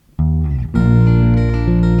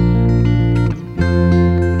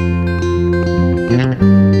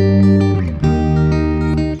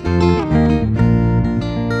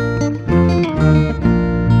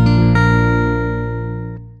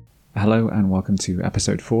welcome to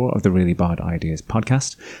episode 4 of the Really Bad Ideas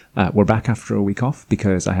podcast. We're back after a week off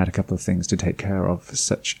because I had a couple of things to take care of,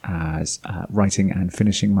 such as writing and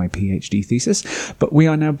finishing my PhD thesis. But we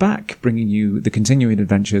are now back, bringing you the continuing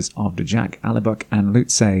adventures of Djak, Alibuk, and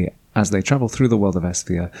Lutze as they travel through the world of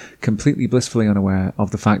Esthia, completely blissfully unaware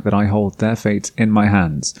of the fact that I hold their fate in my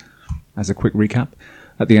hands. As a quick recap,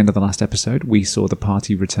 at the end of the last episode, we saw the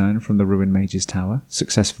party return from the ruined Mage's Tower,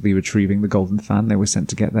 successfully retrieving the golden fan they were sent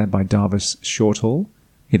to get there by Darvas Shorthall.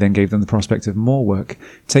 He then gave them the prospect of more work,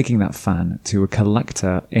 taking that fan to a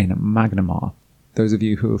collector in Magnamar. Those of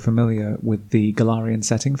you who are familiar with the Galarian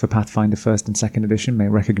setting for Pathfinder 1st and 2nd edition may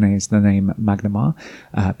recognise the name Magnamar,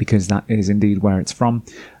 because that is indeed where it's from.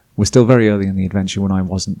 We're still very early in the adventure when I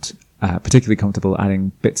wasn't particularly comfortable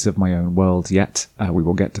adding bits of my own world yet. We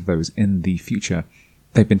will get to those in the future.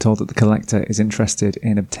 They've been told that the collector is interested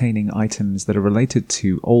in obtaining items that are related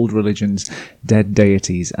to old religions, dead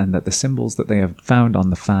deities, and that the symbols that they have found on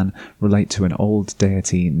the fan relate to an old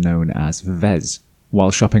deity known as Vez.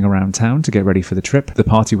 While shopping around town to get ready for the trip, the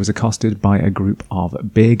party was accosted by a group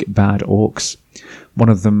of big bad orcs, one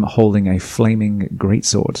of them holding a flaming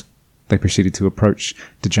greatsword. They proceeded to approach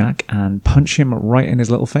Djak and punch him right in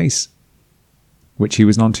his little face, which he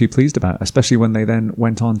was none too pleased about, especially when they then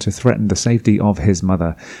went on to threaten the safety of his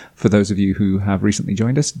mother. For those of you who have recently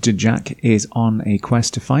joined us, Djak is on a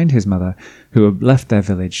quest to find his mother, who had left their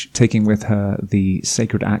village, taking with her the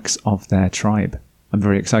sacred axe of their tribe. I'm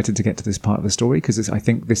very excited to get to this part of the story, because I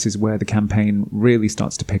think this is where the campaign really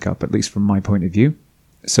starts to pick up, at least from my point of view.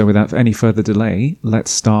 So without any further delay,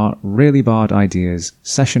 let's start Really Bad Ideas,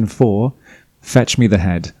 Session 4, Fetch Me the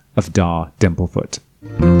Head of Dar Dimplefoot.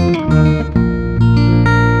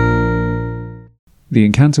 The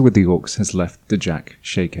encounter with the orcs has left Djak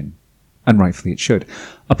shaken, and rightfully it should.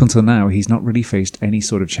 Up until now, he's not really faced any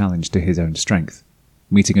sort of challenge to his own strength.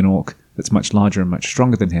 Meeting an orc that's much larger and much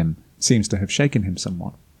stronger than him seems to have shaken him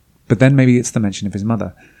somewhat. But then maybe it's the mention of his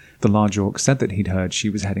mother. The large orc said that he'd heard she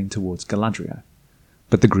was heading towards Galadriel.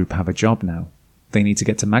 But the group have a job now. They need to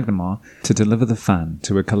get to Magnamar to deliver the fan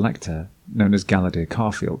to a collector known as Galadir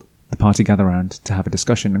Carfield. The party gather around to have a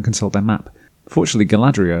discussion and consult their map. Fortunately,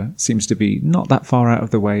 Galadriel seems to be not that far out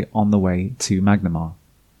of the way on the way to Magnamar.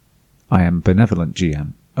 I am benevolent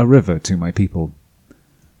GM, a river to my people,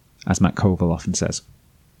 as Matt Colville often says.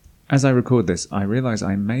 As I record this, I realise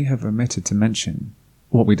I may have omitted to mention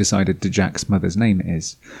what we decided Djak's mother's name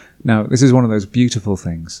is. Now, this is one of those beautiful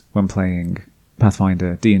things when playing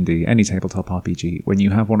Pathfinder, D&D, any tabletop RPG, when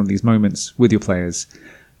you have one of these moments with your players,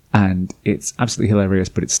 and it's absolutely hilarious,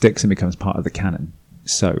 but it sticks and becomes part of the canon.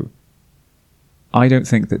 So, I don't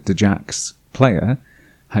think that Djak's player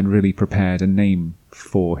had really prepared a name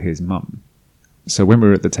for his mum. So when we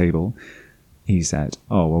were at the table, he said,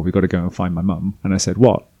 "Oh, well, we've got to go and find my mum." And I said,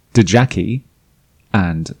 "What? Djaki?"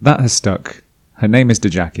 And that has stuck. Her name is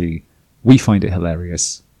Djaki. We find it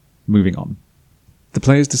hilarious. Moving on. The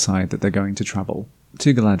players decide that they're going to travel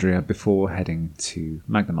to Galadriel before heading to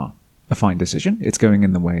Magnamar. A fine decision. It's going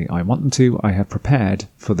in the way I want them to. I have prepared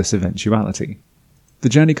for this eventuality. The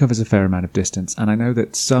journey covers a fair amount of distance, and I know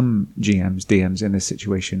that some GMs, DMs in this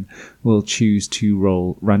situation will choose to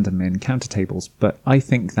roll random encounter tables, but I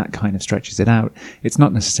think that kind of stretches it out. It's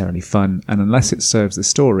not necessarily fun, and unless it serves the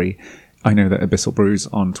story, I know that Abyssal Brews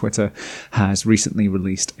on Twitter has recently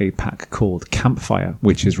released a pack called Campfire,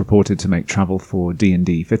 which is reported to make travel for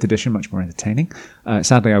D&D 5th edition much more entertaining.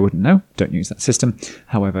 Sadly, I wouldn't know. Don't use that system.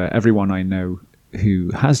 However, everyone I know who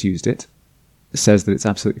has used it says that it's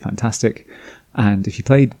absolutely fantastic. And if you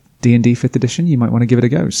played D&D 5th edition, you might want to give it a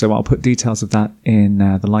go. So I'll put details of that in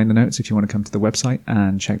the liner notes if you want to come to the website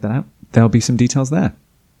and check that out. There'll be some details there.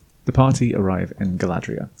 The party arrive in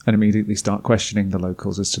Galadriel and immediately start questioning the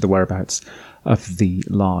locals as to the whereabouts of the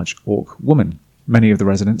large orc woman. Many of the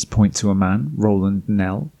residents point to a man, Roland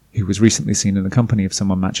Nell, who was recently seen in the company of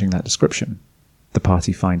someone matching that description. The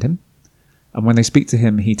party find him, and when they speak to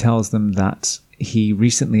him, he tells them that he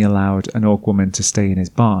recently allowed an orc woman to stay in his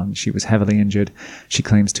barn. She was heavily injured. She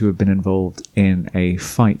claims to have been involved in a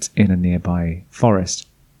fight in a nearby forest.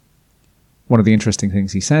 One of the interesting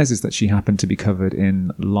things he says is that she happened to be covered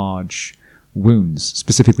in large wounds,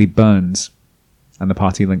 specifically burns, and the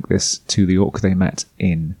party link this to the orc they met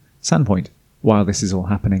in Sandpoint. While this is all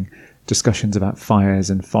happening, discussions about fires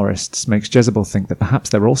and forests makes Jezebel think that perhaps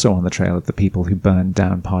they're also on the trail of the people who burned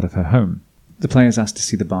down part of her home. The players ask to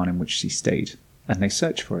see the barn in which she stayed, and they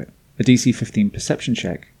search for it. A DC 15 perception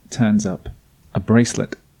check turns up a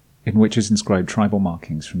bracelet in which is inscribed tribal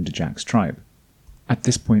markings from Djak's tribe. At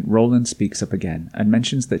this point, Roland speaks up again and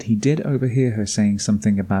mentions that he did overhear her saying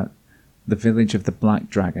something about the village of the Black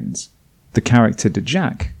Dragons. The character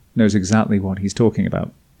Djak knows exactly what he's talking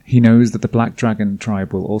about. He knows that the Black Dragon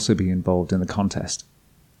tribe will also be involved in the contest.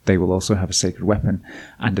 They will also have a sacred weapon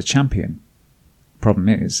and a champion. Problem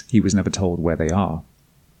is, he was never told where they are.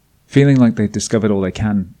 Feeling like they've discovered all they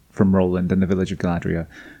can from Roland and the village of Galadriel,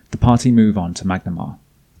 the party move on to Magnamar.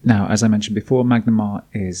 Now, as I mentioned before, Magnamar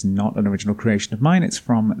is not an original creation of mine. It's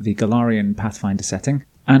from the Galarian Pathfinder setting,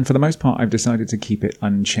 and for the most part I've decided to keep it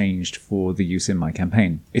unchanged for the use in my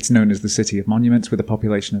campaign. It's known as the City of Monuments, with a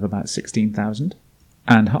population of about 16,000,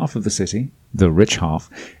 and half of the city, the rich half,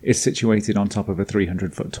 is situated on top of a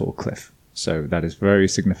 300-foot tall cliff. So that is very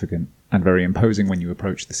significant and very imposing when you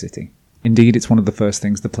approach the city. Indeed, it's one of the first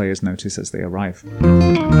things the players notice as they arrive.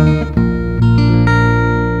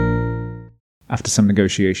 After some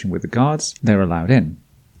negotiation with the guards, they're allowed in.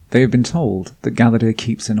 They have been told that Galadriel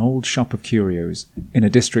keeps an old shop of curios in a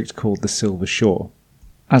district called the Silver Shore.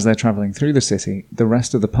 As they're travelling through the city, the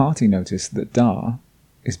rest of the party notice that Dar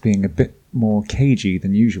is being a bit more cagey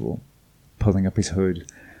than usual, pulling up his hood,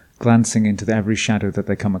 glancing into every shadow that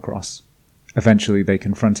they come across. Eventually they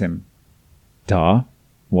confront him. Dar,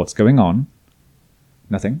 what's going on?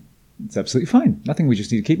 Nothing. It's absolutely fine. Nothing, we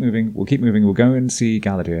just need to keep moving. We'll keep moving. We'll go and see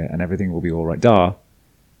Galadriel and everything will be all right. Dar,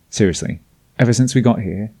 seriously, ever since we got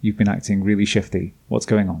here, you've been acting really shifty. What's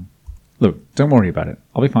going on? Look, don't worry about it.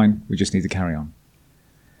 I'll be fine. We just need to carry on.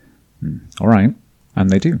 All right. And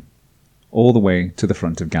they do. All the way to the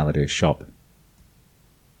front of Galadriel's shop.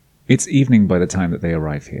 It's evening by the time that they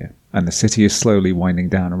arrive here, and the city is slowly winding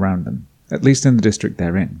down around them, at least in the district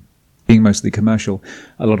they're in. Being mostly commercial,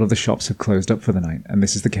 a lot of the shops have closed up for the night, and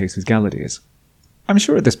this is the case with Galadriel's. I'm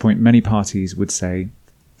sure at this point many parties would say,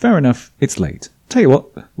 fair enough, it's late. Tell you what,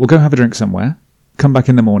 we'll go have a drink somewhere. Come back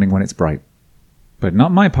in the morning when it's bright. But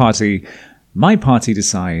not my party. My party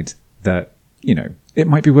decide that, it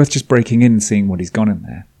might be worth just breaking in and seeing what he's got in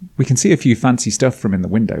there. We can see a few fancy stuff from in the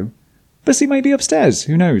window. But he may be upstairs,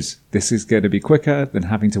 who knows? This is going to be quicker than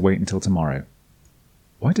having to wait until tomorrow.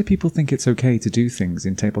 Why do people think it's okay to do things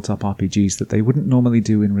in tabletop RPGs that they wouldn't normally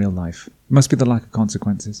do in real life? It must be the lack of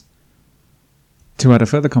consequences. To add a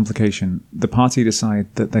further complication, the party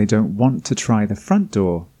decide that they don't want to try the front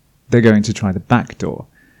door, they're going to try the back door.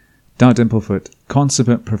 Dar Dimplefoot,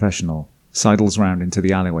 consummate professional, sidles round into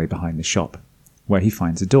the alleyway behind the shop, where he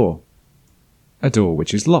finds a door. A door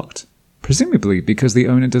which is locked, presumably because the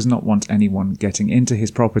owner does not want anyone getting into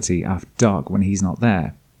his property after dark when he's not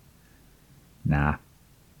there. Nah.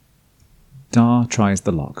 Dar tries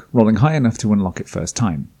the lock, rolling high enough to unlock it first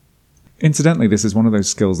time. Incidentally, this is one of those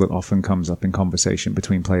skills that often comes up in conversation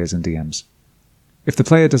between players and DMs. If the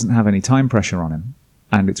player doesn't have any time pressure on him,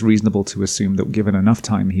 and it's reasonable to assume that given enough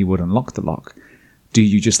time he would unlock the lock, do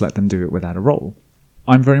you just let them do it without a roll?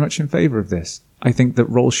 I'm very much in favour of this. I think that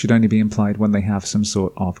rolls should only be implied when they have some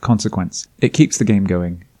sort of consequence. It keeps the game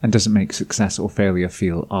going, and doesn't make success or failure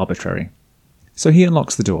feel arbitrary. So he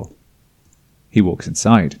unlocks the door. He walks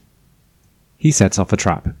inside. He sets off a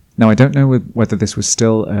trap. Now, I don't know whether this was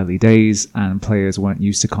still early days and players weren't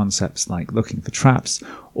used to concepts like looking for traps,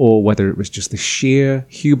 or whether it was just the sheer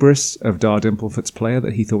hubris of Dar Dimplefoot's player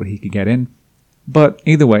that he thought he could get in. But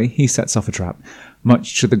either way, he sets off a trap,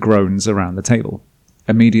 much to the groans around the table.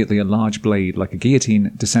 Immediately, a large blade, like a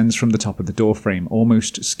guillotine, descends from the top of the doorframe,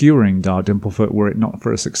 almost skewering Dar Dimplefoot were it not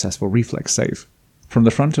for a successful reflex save. From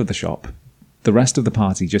the front of the shop, the rest of the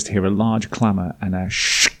party just hear a large clamour and a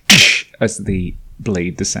shh as the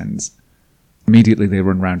blade descends. Immediately they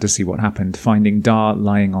run round to see what happened, finding Dar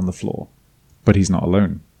lying on the floor. But he's not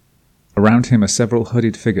alone. Around him are several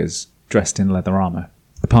hooded figures, dressed in leather armour.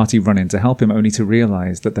 The party run in to help him, only to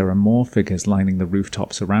realise that there are more figures lining the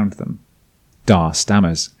rooftops around them. Dar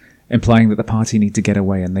stammers, implying that the party need to get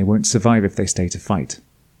away and they won't survive if they stay to fight.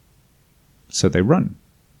 So they run.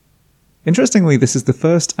 Interestingly, this is the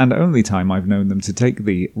first and only time I've known them to take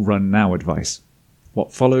the run now advice.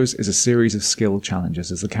 What follows is a series of skill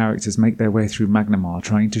challenges as the characters make their way through Magnamar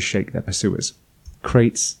trying to shake their pursuers.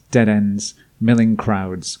 Crates, dead ends, milling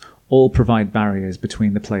crowds, all provide barriers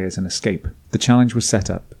between the players and escape. The challenge was set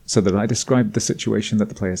up so that I described the situation that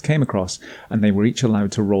the players came across, and they were each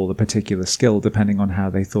allowed to roll a particular skill depending on how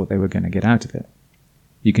they thought they were going to get out of it.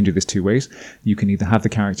 You can do this two ways. You can either have the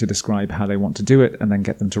character describe how they want to do it and then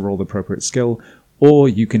get them to roll the appropriate skill, or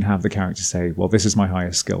you can have the character say, well, this is my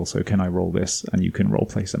highest skill, so can I roll this? And you can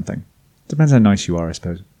roleplay something. Depends how nice you are, I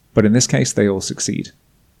suppose. But in this case, they all succeed.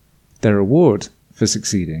 Their reward for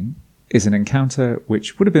succeeding is an encounter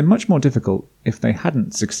which would have been much more difficult if they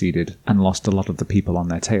hadn't succeeded and lost a lot of the people on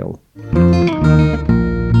their tail.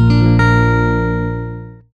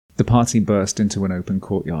 The party burst into an open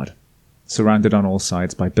courtyard, surrounded on all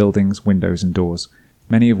sides by buildings, windows and doors.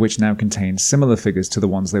 many of which now contain similar figures to the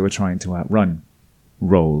ones they were trying to outrun.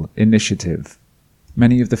 Roll initiative.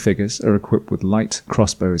 Many of the figures are equipped with light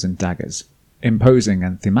crossbows and daggers, imposing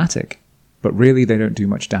and thematic, but really they don't do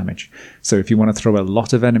much damage, so if you want to throw a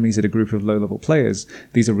lot of enemies at a group of low-level players,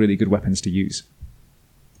 these are really good weapons to use.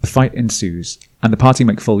 The fight ensues, and the party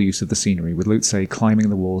make full use of the scenery, with Lutze climbing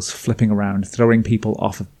the walls, flipping around, throwing people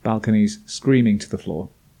off of balconies, screaming to the floor.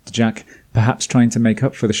 Jack, perhaps trying to make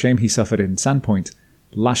up for the shame he suffered in Sandpoint,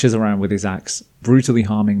 lashes around with his axe, brutally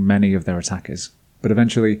harming many of their attackers. But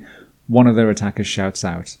eventually, one of their attackers shouts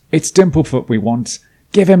out, "It's Dimplefoot we want!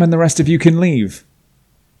 Give him and the rest of you can leave!"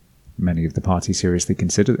 Many of the party seriously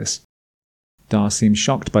consider this. Dar seems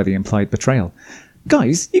shocked by the implied betrayal.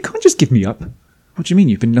 "Guys, you can't just give me up." "What do you mean?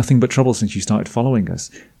 You've been nothing but trouble since you started following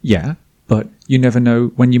us." "Yeah, but you never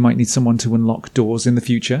know when you might need someone to unlock doors in the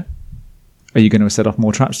future." "Are you going to set off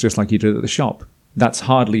more traps just like you did at the shop?" "That's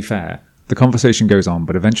hardly fair." The conversation goes on,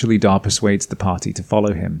 but eventually Dar persuades the party to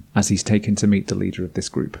follow him as he's taken to meet the leader of this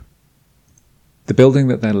group. The building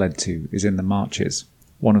that they're led to is in the Marches,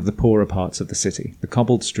 one of the poorer parts of the city. The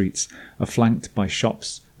cobbled streets are flanked by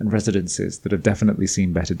shops and residences that have definitely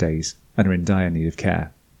seen better days and are in dire need of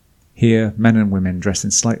care. Here, men and women dress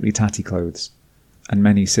in slightly tatty clothes, and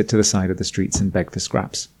many sit to the side of the streets and beg for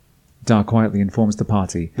scraps. Dar quietly informs the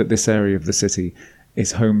party that this area of the city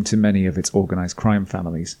is home to many of its organised crime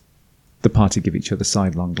families. The party give each other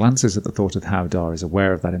sidelong glances at the thought of how Dar is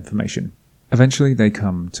aware of that information. Eventually they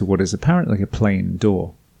come to what is apparently a plain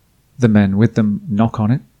door. The men with them knock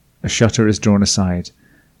on it, a shutter is drawn aside,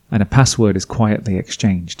 and a password is quietly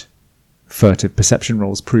exchanged. Furtive perception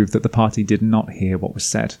rolls prove that the party did not hear what was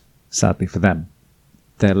said, sadly for them.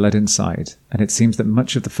 They're led inside, and it seems that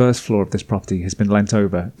much of the first floor of this property has been lent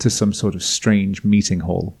over to some sort of strange meeting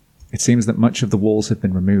hall. It seems that much of the walls have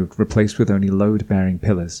been removed, replaced with only load-bearing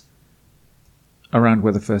pillars. Around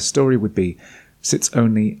where the first story would be sits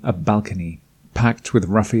only a balcony, packed with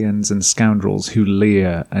ruffians and scoundrels who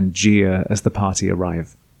leer and jeer as the party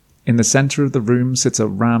arrive. In the centre of the room sits a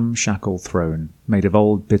ramshackle throne, made of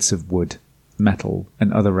old bits of wood, metal,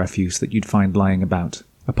 and other refuse that you'd find lying about.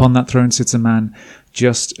 Upon that throne sits a man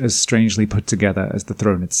just as strangely put together as the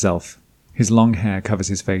throne itself. His long hair covers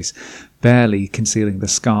his face, barely concealing the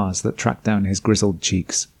scars that track down his grizzled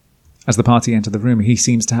cheeks. As the party enter the room, he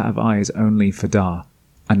seems to have eyes only for Dar,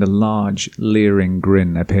 and a large, leering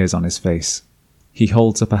grin appears on his face. He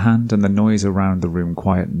holds up a hand, and the noise around the room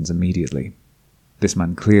quietens immediately. This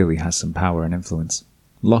man clearly has some power and influence.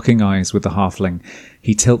 Locking eyes with the halfling,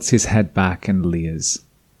 he tilts his head back and leers.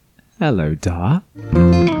 "Hello, Dar."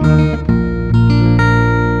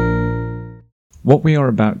 What we are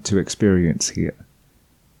about to experience here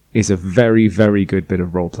is a very, very good bit of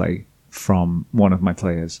roleplay from one of my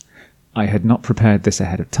players. I had not prepared this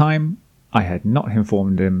ahead of time. I had not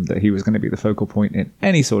informed him that he was going to be the focal point in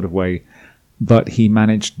any sort of way, but he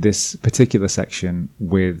managed this particular section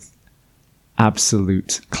with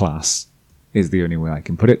absolute class, is the only way I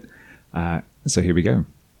can put it. So here we go.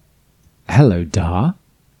 "Hello, Dar,"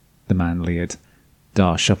 the man leered.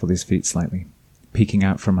 Dar shuffled his feet slightly, peeking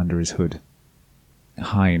out from under his hood.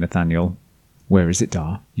 "Hi, Nathaniel. Where is it,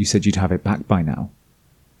 Dar? You said you'd have it back by now."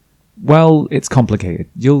 "Well, it's complicated.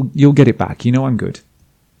 You'll get it back. You know I'm good."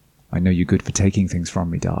 "I know you're good for taking things from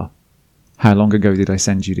me, Dar. How long ago did I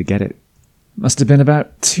send you to get it?" "Must have been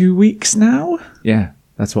about 2 weeks now." "Yeah,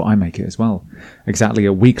 that's what I make it as well. Exactly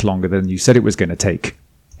a week longer than you said it was going to take."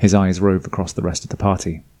 His eyes rove across the rest of the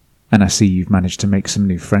party. "And I see you've managed to make some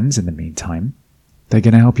new friends in the meantime. They're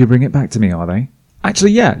going to help you bring it back to me, are they?"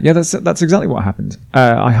 "Actually, yeah, that's exactly what happened.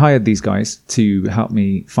 I hired these guys to help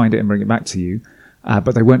me find it and bring it back to you,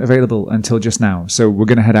 but they weren't available until just now, so we're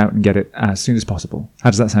going to head out and get it as soon as possible.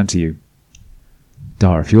 How does that sound to you?"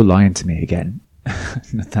 "Dar, if you're lying to me again..."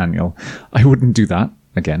 "Nathaniel, I wouldn't do that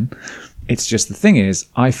again. It's just the thing is,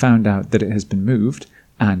 I found out that it has been moved,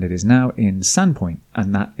 and it is now in Sandpoint,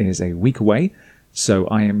 and that is a week away, so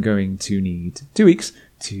I am going to need 2 weeks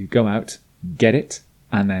to go out, get it,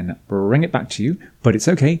 and then bring it back to you. But it's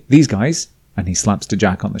okay, these guys," and he slaps to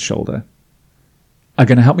Jack on the shoulder, "are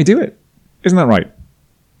going to help me do it. Isn't that right?"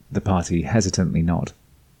 The party hesitantly nod.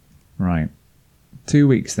 "Right. 2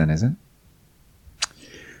 weeks then, is it?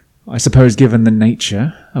 I suppose given the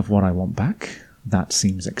nature of what I want back, that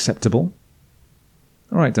seems acceptable.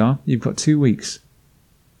 All right, Dar, you've got 2 weeks.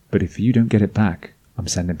 But if you don't get it back, I'm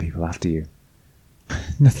sending people after you."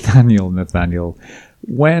 Nathaniel,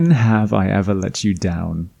 when have I ever let you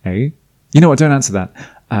down, eh? You know what, don't answer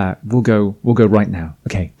that. We'll go right now.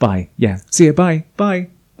 Okay, bye. Yeah, see ya, bye.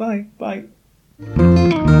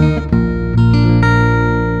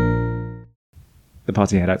 The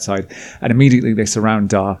party head outside, and immediately they surround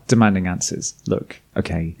Dar, demanding answers. Look,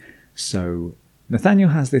 okay, so Nathaniel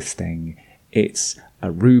has this thing. It's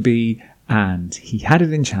a ruby, and he had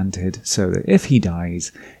it enchanted so that if he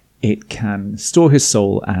dies, it can store his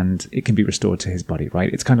soul and it can be restored to his body,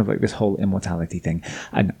 right? It's kind of like this whole immortality thing.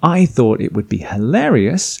 And I thought it would be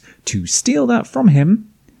hilarious to steal that from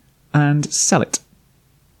him and sell it.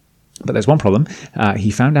 But there's one problem.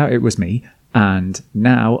 He found out it was me, and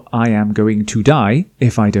now I am going to die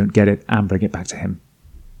if I don't get it and bring it back to him.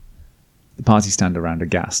 The party stand around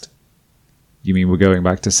aghast. You mean we're going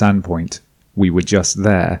back to Sandpoint? We were just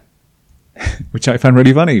there. Which I found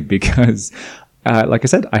really funny because, like I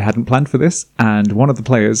said, I hadn't planned for this, and one of the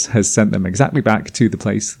players has sent them exactly back to the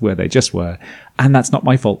place where they just were, and that's not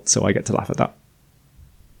my fault, so I get to laugh at that.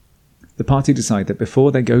 The party decide that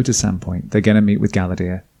before they go to Sandpoint, they're going to meet with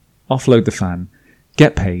Galadir, offload the fan,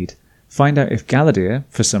 get paid, find out if Galadir,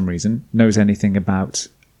 for some reason, knows anything about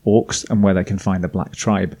orcs and where they can find the Black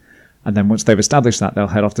Tribe. And then once they've established that, they'll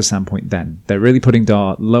head off to Sandpoint then. They're really putting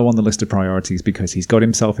Dar low on the list of priorities because he's got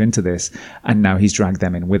himself into this, and now he's dragged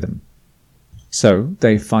them in with him. So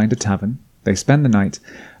they find a tavern, they spend the night,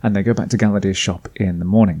 and they go back to Galadir's shop in the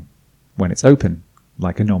morning, when it's open,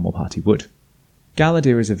 like a normal party would.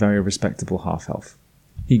 Galadir is a very respectable half-elf.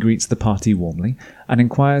 He greets the party warmly, and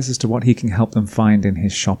inquires as to what he can help them find in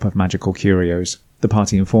his shop of magical curios. The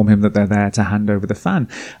party inform him that they're there to hand over the fan,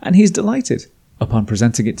 and he's delighted. Upon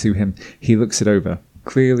presenting it to him, he looks it over,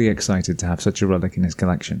 clearly excited to have such a relic in his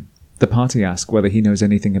collection. The party ask whether he knows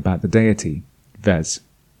anything about the deity, Vez.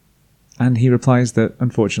 And he replies that,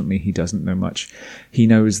 unfortunately, he doesn't know much. He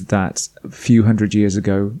knows that a few hundred years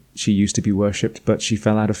ago, she used to be worshipped, but she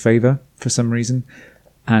fell out of favour for some reason.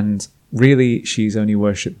 And really, she's only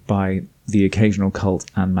worshipped by the occasional cult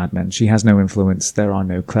and madmen. She has no influence. There are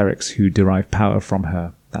no clerics who derive power from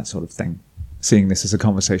her, that sort of thing. Seeing this as a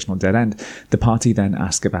conversational dead end, the party then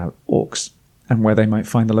ask about orcs, and where they might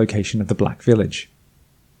find the location of the Black Village.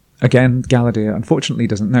 Again, Galadir unfortunately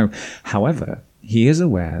doesn't know. However, he is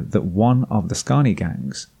aware that one of the Skarni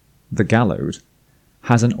gangs, the Gallowed,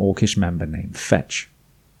 has an orcish member named Fetch.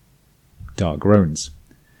 Dar groans.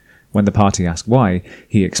 When the party ask why,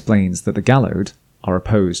 he explains that the Gallowed are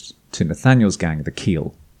opposed to Nathaniel's gang, the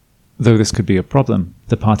Keel. Though this could be a problem,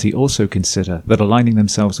 the party also consider that aligning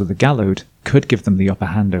themselves with the Gallowed could give them the upper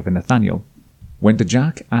hand over Nathaniel. When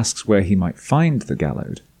Dejak asks where he might find the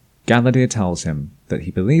Gallowed, Galadir tells him that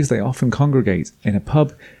he believes they often congregate in a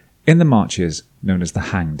pub in the Marches known as the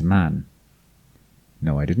Hanged Man.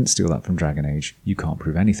 No, I didn't steal that from Dragon Age. You can't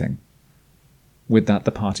prove anything. With that,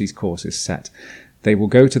 the party's course is set. They will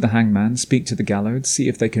go to the Hanged Man, speak to the Gallowed, see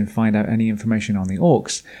if they can find out any information on the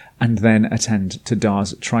orcs, and then attend to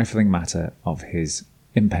Dar's trifling matter of his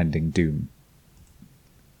impending doom.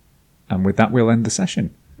 And with that, we'll end the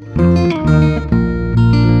session.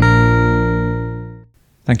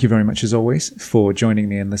 Thank you very much, as always, for joining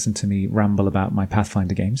me and listening to me ramble about my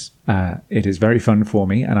Pathfinder games. It is very fun for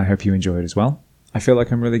me, and I hope you enjoy it as well. I feel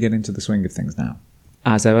like I'm really getting into the swing of things now.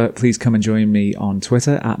 As ever, please come and join me on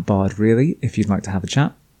Twitter @BardReally if you'd like to have a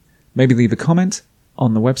chat. Maybe leave a comment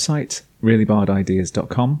on the website,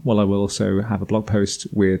 reallybardideas.com, while I will also have a blog post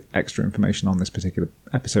with extra information on this particular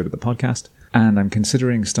episode of the podcast. And I'm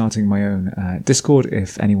considering starting my own Discord.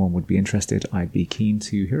 If anyone would be interested, I'd be keen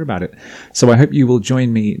to hear about it. So I hope you will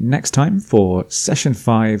join me next time for Session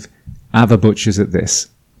 5, Ava Butchers at This.